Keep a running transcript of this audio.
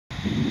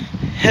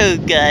Hey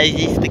guys,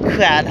 it's the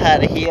Crowd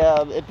Hunter here,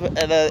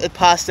 an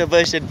imposter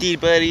version of Dean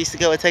Bird used to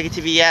go and take it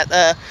to me at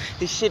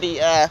his shitty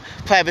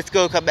private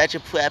school called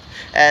Metro Prep.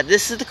 And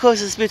this is the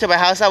closest speed to my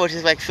house now, which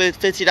is like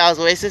 $15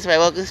 away. Since my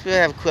local speed I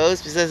have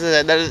closed because there's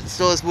another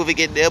store is moving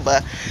in there.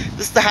 But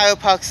this is the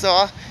Highland Park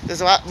store. There's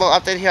a lot more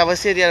up there here. I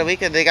was here the other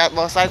week and they got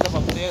more signs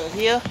up there and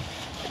here.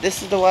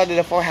 This is the one in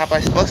the 4 half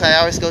I suppose. I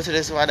always go to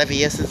this one every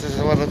year since it's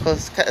the one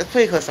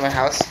pretty close to my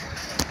house.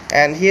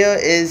 And here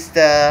is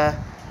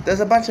there's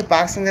a bunch of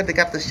boxing there. They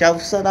got the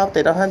shelves set up.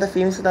 They don't have the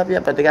themes set up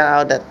yet, but they got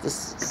all that.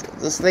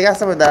 They got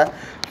some of the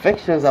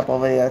fixtures up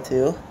over there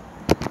too.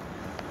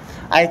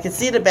 I can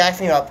see the back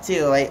theme up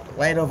too,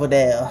 right over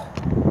there.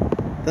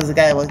 There's a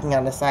guy working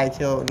on the side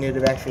too, near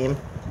the back theme.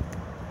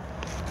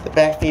 The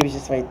back theme is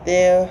just right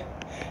there.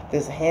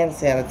 There's a hand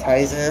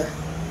sanitizer.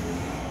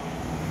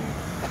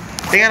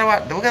 They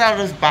got look at all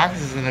those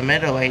boxes in the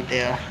middle right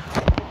there.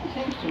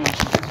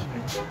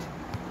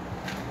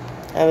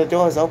 And the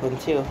door is open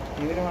too.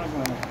 You don't want to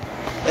go in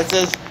there. It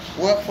says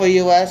 "Work for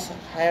U.S."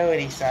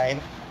 Highway sign.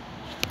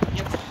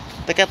 Yep.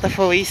 They got the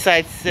for East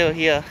Side still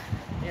here.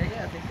 Yeah,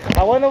 I think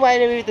so. I wonder why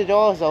they leave the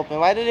doors open.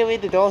 Why did they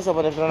leave the doors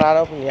open if they're not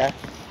open yet?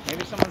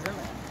 Maybe someone's in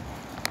there.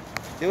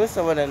 There was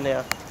someone in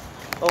there.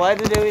 Well, why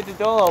did they leave the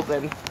door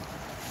open?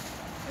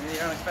 Maybe they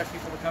don't expect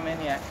people to come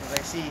in yet because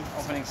they see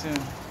opening soon.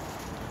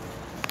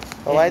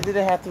 Well, why did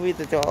they have to leave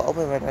the door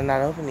open when they're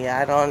not open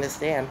yet? I don't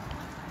understand.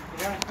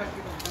 They don't expect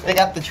people to come in. They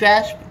got the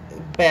trash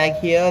bag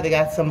here. They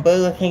got some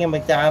Burger King and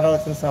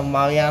McDonald's and some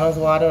Mariano's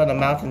water and a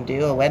Mountain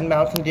Dew, a red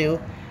Mountain Dew.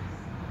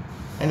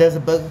 And there's a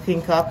Burger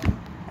King cup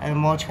and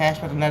more trash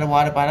with another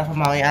water bottle from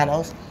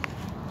Mariano's.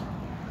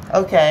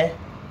 Okay.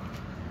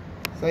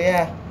 So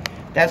yeah,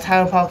 that's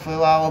Highland Park for a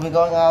while. We'll be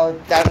going all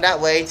down that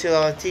way to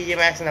TJ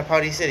Maxx and the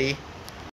Party City.